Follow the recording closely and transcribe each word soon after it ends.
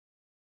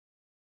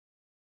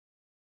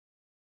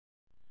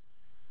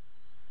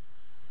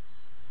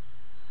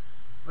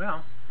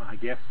Well, I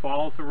guess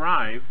fall's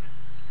arrived.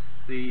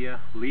 The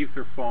leaves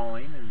are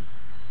falling and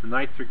the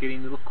nights are getting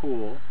a little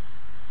cool.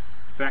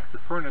 In fact, the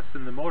furnace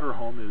in the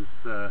motorhome is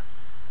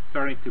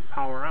starting to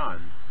power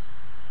on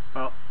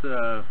about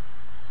a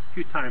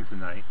few times a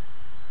night.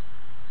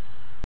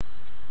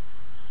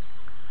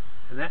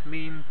 And that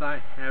means I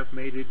have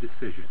made a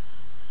decision.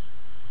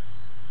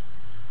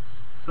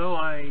 So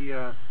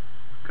I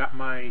got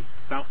my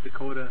South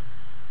Dakota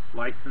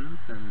license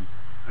and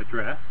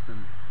address,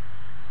 and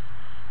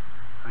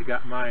I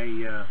got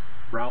my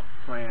route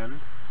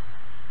planned,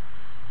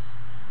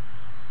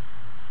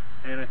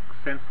 and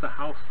since the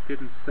house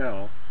didn't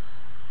sell,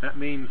 that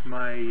means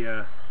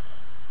my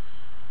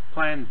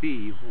plan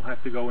B will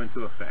have to go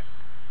into effect.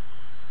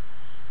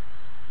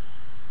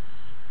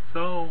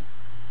 So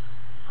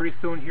pretty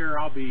soon here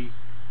I'll be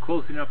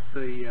closing up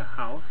the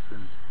house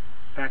and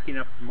packing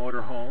up the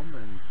motorhome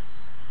and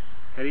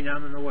heading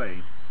on the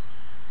way.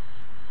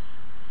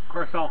 Of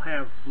course, I'll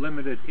have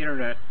limited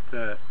internet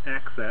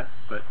access,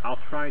 but I'll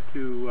try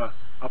to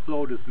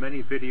upload as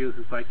many videos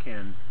as I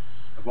can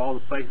of all the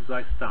places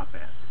I stop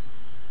at.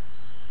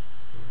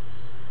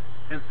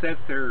 And since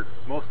they're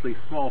mostly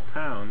small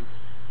towns,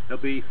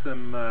 there'll be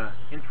some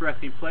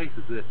interesting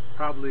places that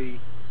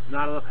probably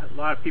not a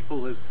lot of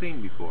people have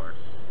seen before,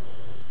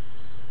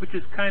 which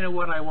is kind of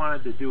what I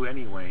wanted to do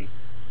anyway.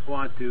 I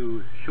wanted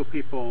to show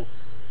people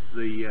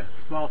the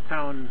small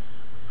town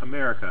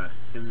America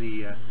in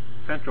the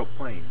Central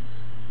Plains,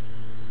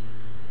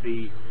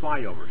 the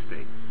flyover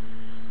states.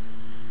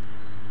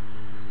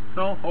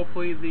 So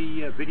hopefully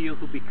the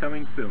videos will be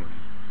coming soon.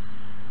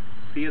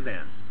 See you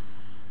then.